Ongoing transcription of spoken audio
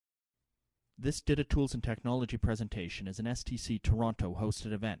This DITA Tools and Technology presentation is an STC Toronto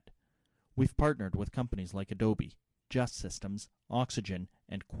hosted event. We've partnered with companies like Adobe, Just Systems, Oxygen,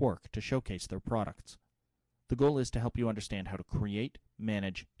 and Quark to showcase their products. The goal is to help you understand how to create,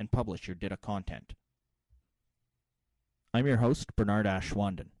 manage, and publish your DITA content. I'm your host, Bernard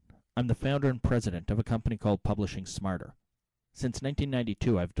Ashwanden. I'm the founder and president of a company called Publishing Smarter. Since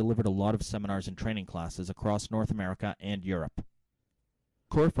 1992, I've delivered a lot of seminars and training classes across North America and Europe.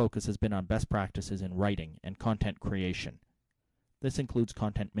 Core focus has been on best practices in writing and content creation. This includes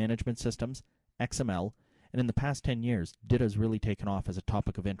content management systems, XML, and in the past 10 years, DITA has really taken off as a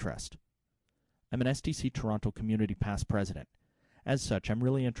topic of interest. I'm an STC Toronto Community Past President. As such, I'm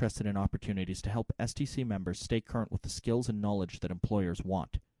really interested in opportunities to help STC members stay current with the skills and knowledge that employers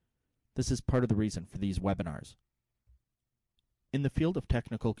want. This is part of the reason for these webinars. In the field of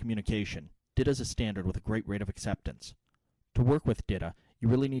technical communication, DITA is a standard with a great rate of acceptance. To work with DITA, you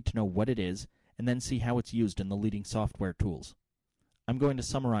really need to know what it is and then see how it's used in the leading software tools. I'm going to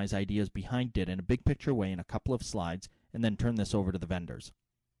summarize ideas behind DITA in a big picture way in a couple of slides and then turn this over to the vendors.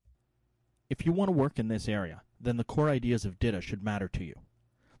 If you want to work in this area, then the core ideas of DITA should matter to you.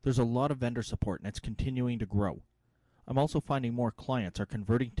 There's a lot of vendor support and it's continuing to grow. I'm also finding more clients are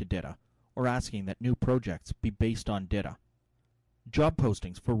converting to DITA or asking that new projects be based on DITA. Job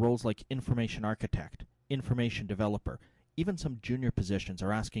postings for roles like information architect, information developer, even some junior positions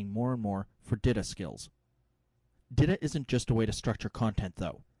are asking more and more for DITA skills. DITA isn't just a way to structure content,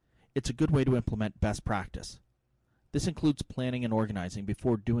 though. It's a good way to implement best practice. This includes planning and organizing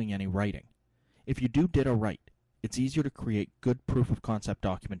before doing any writing. If you do DITA right, it's easier to create good proof of concept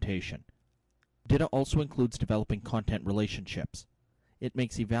documentation. DITA also includes developing content relationships. It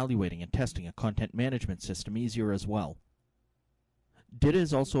makes evaluating and testing a content management system easier as well. DITA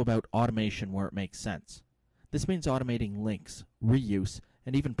is also about automation where it makes sense. This means automating links, reuse,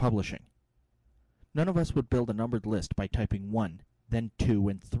 and even publishing. None of us would build a numbered list by typing 1, then 2,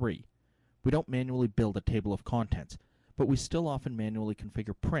 and 3. We don't manually build a table of contents, but we still often manually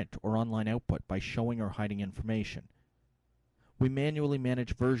configure print or online output by showing or hiding information. We manually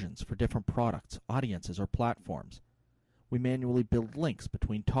manage versions for different products, audiences, or platforms. We manually build links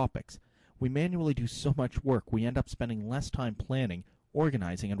between topics. We manually do so much work we end up spending less time planning,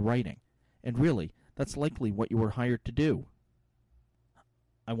 organizing, and writing. And really, that's likely what you were hired to do.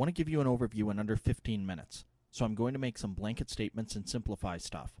 I want to give you an overview in under 15 minutes, so I'm going to make some blanket statements and simplify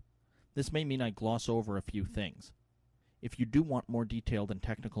stuff. This may mean I gloss over a few things. If you do want more detailed and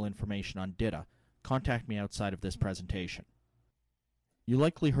technical information on DITA, contact me outside of this presentation. You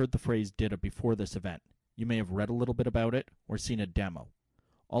likely heard the phrase DITA before this event. You may have read a little bit about it or seen a demo.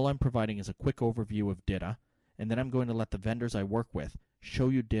 All I'm providing is a quick overview of DITA, and then I'm going to let the vendors I work with show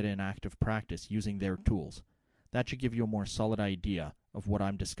you DITA in active practice using their tools. That should give you a more solid idea of what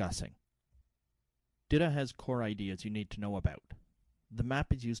I'm discussing. DITA has core ideas you need to know about. The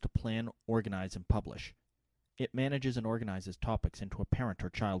map is used to plan, organize, and publish. It manages and organizes topics into a parent or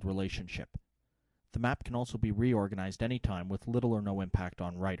child relationship. The map can also be reorganized anytime with little or no impact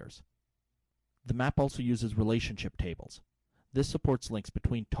on writers. The map also uses relationship tables. This supports links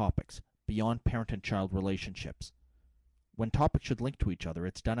between topics, beyond parent and child relationships. When topics should link to each other,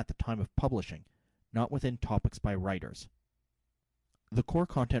 it's done at the time of publishing, not within topics by writers. The core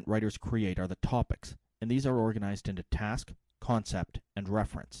content writers create are the topics, and these are organized into task, concept, and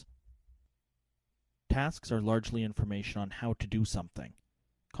reference. Tasks are largely information on how to do something.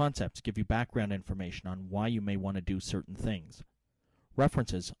 Concepts give you background information on why you may want to do certain things.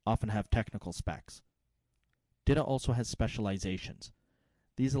 References often have technical specs. DITA also has specializations.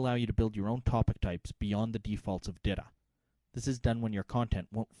 These allow you to build your own topic types beyond the defaults of DITA. This is done when your content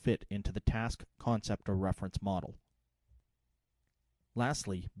won't fit into the task, concept, or reference model.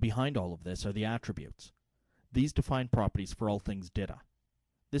 Lastly, behind all of this are the attributes. These define properties for all things DITA.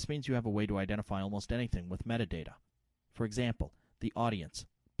 This means you have a way to identify almost anything with metadata. For example, the audience,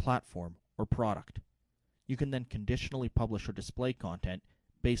 platform, or product. You can then conditionally publish or display content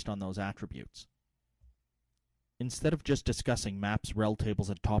based on those attributes. Instead of just discussing maps, rel tables,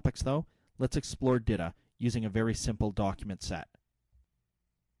 and topics, though, let's explore DITA using a very simple document set.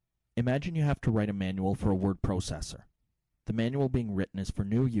 Imagine you have to write a manual for a word processor. The manual being written is for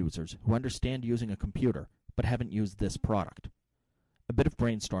new users who understand using a computer but haven't used this product. A bit of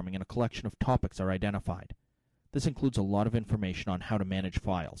brainstorming and a collection of topics are identified. This includes a lot of information on how to manage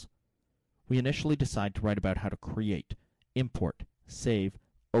files. We initially decide to write about how to create, import, save,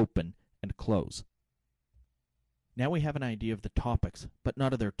 open, and close. Now we have an idea of the topics, but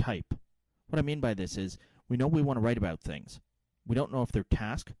not of their type. What I mean by this is, we know we want to write about things. We don't know if they're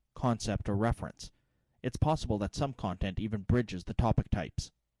task, concept, or reference. It's possible that some content even bridges the topic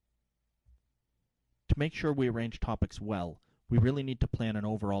types. To make sure we arrange topics well, we really need to plan an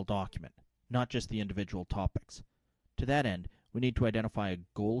overall document, not just the individual topics. To that end, we need to identify a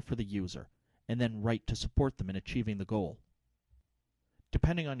goal for the user, and then write to support them in achieving the goal.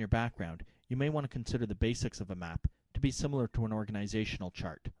 Depending on your background, you may want to consider the basics of a map to be similar to an organizational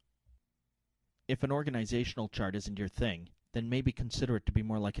chart. If an organizational chart isn't your thing, then maybe consider it to be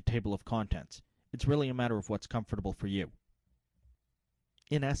more like a table of contents. It's really a matter of what's comfortable for you.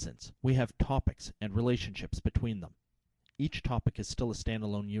 In essence, we have topics and relationships between them. Each topic is still a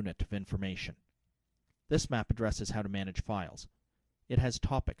standalone unit of information. This map addresses how to manage files. It has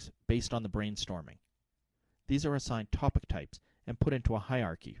topics based on the brainstorming. These are assigned topic types and put into a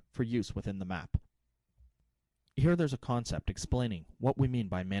hierarchy for use within the map. Here there's a concept explaining what we mean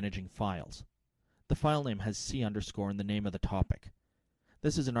by managing files. The file name has C underscore in the name of the topic.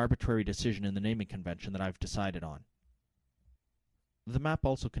 This is an arbitrary decision in the naming convention that I've decided on. The map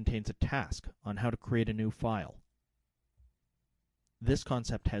also contains a task on how to create a new file. This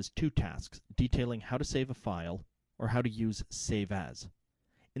concept has two tasks detailing how to save a file or how to use save as.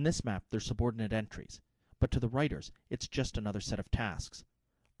 In this map, they're subordinate entries, but to the writers, it's just another set of tasks.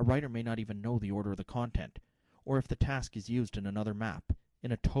 A writer may not even know the order of the content, or if the task is used in another map,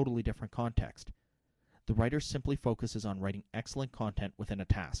 in a totally different context. The writer simply focuses on writing excellent content within a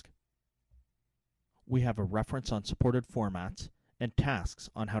task. We have a reference on supported formats and tasks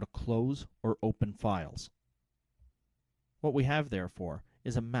on how to close or open files. What we have, therefore,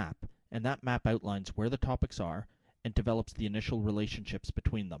 is a map, and that map outlines where the topics are and develops the initial relationships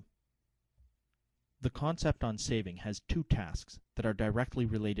between them. The concept on saving has two tasks that are directly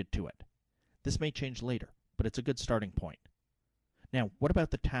related to it. This may change later, but it's a good starting point. Now, what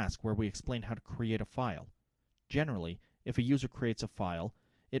about the task where we explain how to create a file? Generally, if a user creates a file,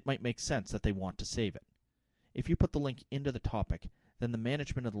 it might make sense that they want to save it. If you put the link into the topic, then the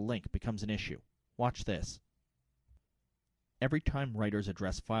management of the link becomes an issue. Watch this. Every time writers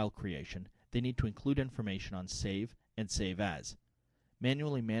address file creation, they need to include information on save and save as.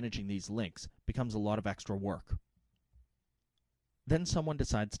 Manually managing these links becomes a lot of extra work. Then someone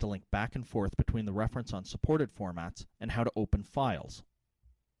decides to link back and forth between the reference on supported formats and how to open files.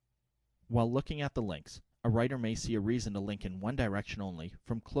 While looking at the links, a writer may see a reason to link in one direction only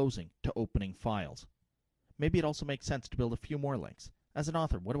from closing to opening files. Maybe it also makes sense to build a few more links. As an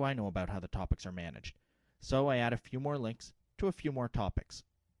author, what do I know about how the topics are managed? So I add a few more links to a few more topics.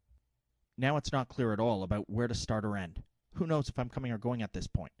 Now it's not clear at all about where to start or end. Who knows if I'm coming or going at this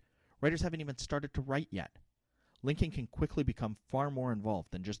point? Writers haven't even started to write yet. Linking can quickly become far more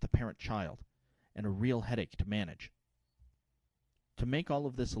involved than just the parent-child, and a real headache to manage. To make all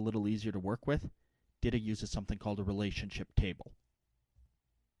of this a little easier to work with, DITA uses something called a relationship table.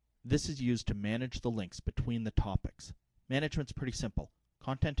 This is used to manage the links between the topics. Management's pretty simple.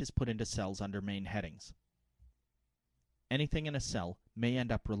 Content is put into cells under main headings. Anything in a cell may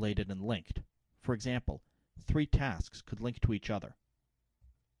end up related and linked. For example, 3 tasks could link to each other.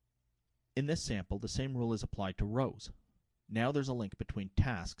 In this sample, the same rule is applied to rows. Now there's a link between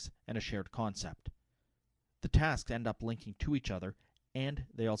tasks and a shared concept. The tasks end up linking to each other, and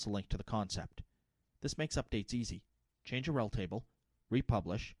they also link to the concept. This makes updates easy. Change a rel table,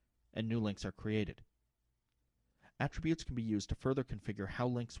 republish, and new links are created. Attributes can be used to further configure how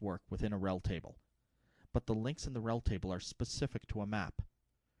links work within a rel table. But the links in the rel table are specific to a map.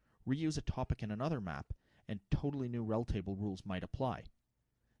 Reuse a topic in another map, and totally new rel table rules might apply.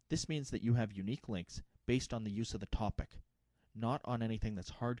 This means that you have unique links based on the use of the topic, not on anything that's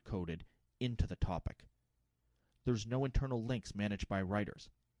hard-coded into the topic. There's no internal links managed by writers.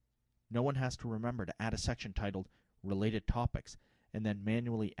 No one has to remember to add a section titled Related Topics and then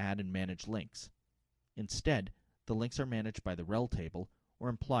manually add and manage links. Instead, the links are managed by the rel table or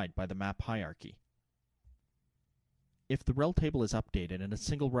implied by the map hierarchy. If the rel table is updated and a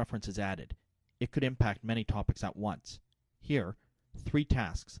single reference is added, it could impact many topics at once. Here, 3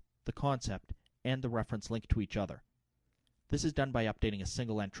 tasks, the concept, and the reference link to each other. This is done by updating a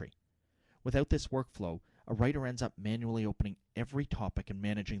single entry. Without this workflow, a writer ends up manually opening every topic and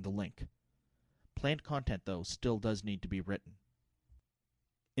managing the link. Planned content, though, still does need to be written.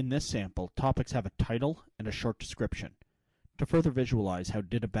 In this sample, topics have a title and a short description. To further visualize how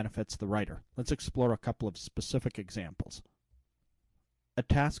DITA benefits the writer, let's explore a couple of specific examples. A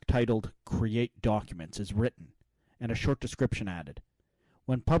task titled Create Documents is written, and a short description added.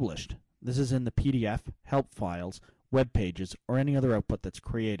 When published, this is in the PDF, help files, web pages, or any other output that's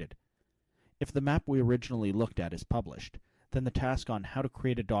created. If the map we originally looked at is published, then the task on how to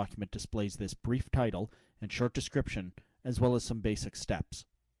create a document displays this brief title and short description, as well as some basic steps.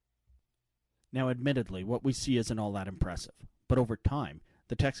 Now, admittedly, what we see isn't all that impressive, but over time,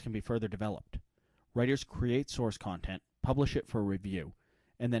 the text can be further developed. Writers create source content, publish it for review,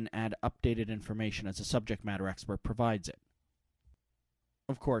 and then add updated information as a subject matter expert provides it.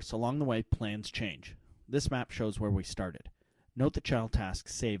 Of course, along the way, plans change. This map shows where we started. Note the child task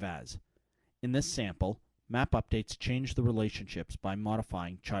Save As. In this sample, map updates change the relationships by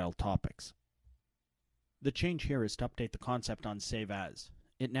modifying child topics. The change here is to update the concept on Save As.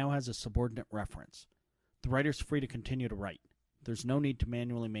 It now has a subordinate reference. The writer's free to continue to write. There's no need to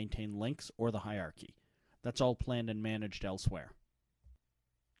manually maintain links or the hierarchy. That's all planned and managed elsewhere.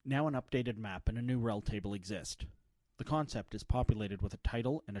 Now an updated map and a new rel table exist. The concept is populated with a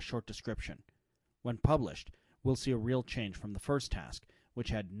title and a short description. When published, we'll see a real change from the first task, which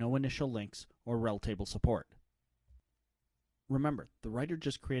had no initial links or rel table support. Remember, the writer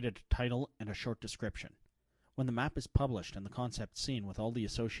just created a title and a short description. When the map is published and the concept seen with all the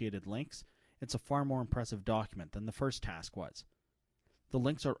associated links, it's a far more impressive document than the first task was. The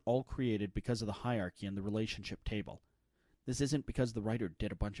links are all created because of the hierarchy in the relationship table. This isn't because the writer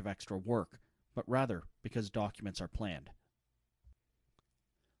did a bunch of extra work, but rather because documents are planned.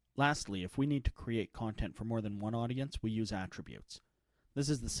 Lastly, if we need to create content for more than one audience, we use attributes. This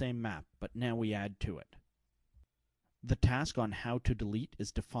is the same map, but now we add to it. The task on how to delete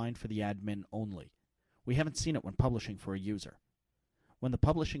is defined for the admin only. We haven't seen it when publishing for a user. When the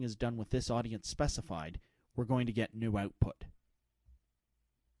publishing is done with this audience specified, we're going to get new output.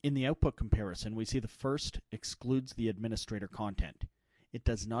 In the output comparison, we see the first excludes the administrator content. It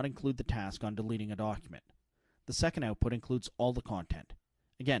does not include the task on deleting a document. The second output includes all the content.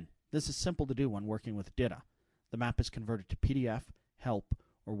 Again, this is simple to do when working with DITA. The map is converted to PDF, help,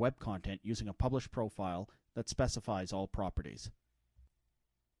 or web content using a published profile that specifies all properties.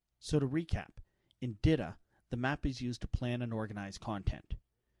 So to recap, in DITA, the map is used to plan and organize content.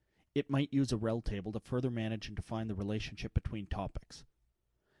 It might use a rel table to further manage and define the relationship between topics.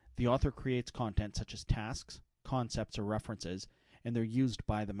 The author creates content such as tasks, concepts, or references, and they're used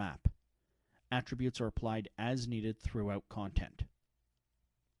by the map. Attributes are applied as needed throughout content.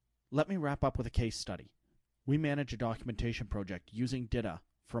 Let me wrap up with a case study. We manage a documentation project using DITA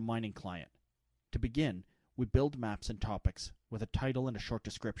for a mining client. To begin, we build maps and topics with a title and a short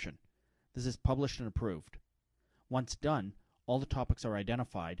description. This is published and approved. Once done, all the topics are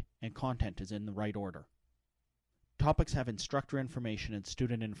identified and content is in the right order. Topics have instructor information and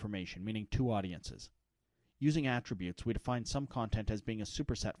student information, meaning two audiences. Using attributes, we define some content as being a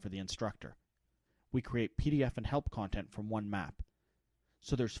superset for the instructor. We create PDF and help content from one map.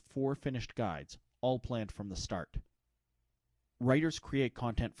 So there's 4 finished guides, all planned from the start. Writers create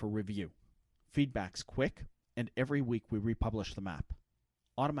content for review. Feedback's quick, and every week we republish the map.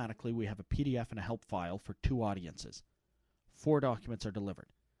 Automatically, we have a PDF and a help file for 2 audiences. 4 documents are delivered.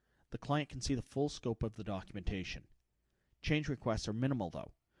 The client can see the full scope of the documentation. Change requests are minimal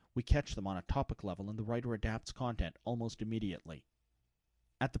though. We catch them on a topic level and the writer adapts content almost immediately.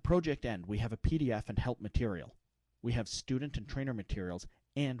 At the project end, we have a PDF and help material. We have student and trainer materials,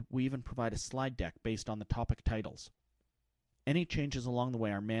 and we even provide a slide deck based on the topic titles. Any changes along the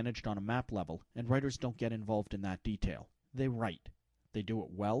way are managed on a map level, and writers don't get involved in that detail. They write. They do it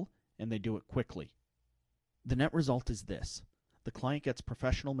well, and they do it quickly. The net result is this. The client gets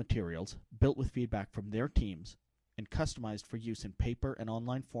professional materials, built with feedback from their teams, and customized for use in paper and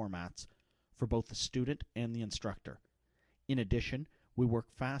online formats for both the student and the instructor. In addition, we work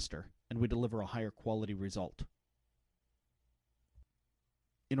faster, and we deliver a higher quality result.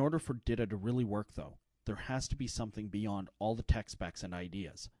 In order for DITA to really work, though, there has to be something beyond all the tech specs and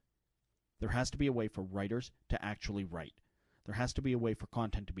ideas. There has to be a way for writers to actually write. There has to be a way for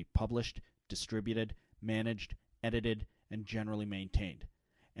content to be published, distributed, managed, edited, and generally maintained.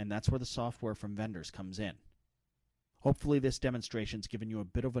 And that's where the software from vendors comes in. Hopefully this demonstration's given you a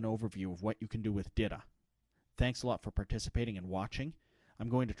bit of an overview of what you can do with DITA. Thanks a lot for participating and watching. I'm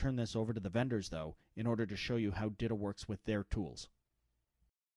going to turn this over to the vendors, though, in order to show you how DITA works with their tools.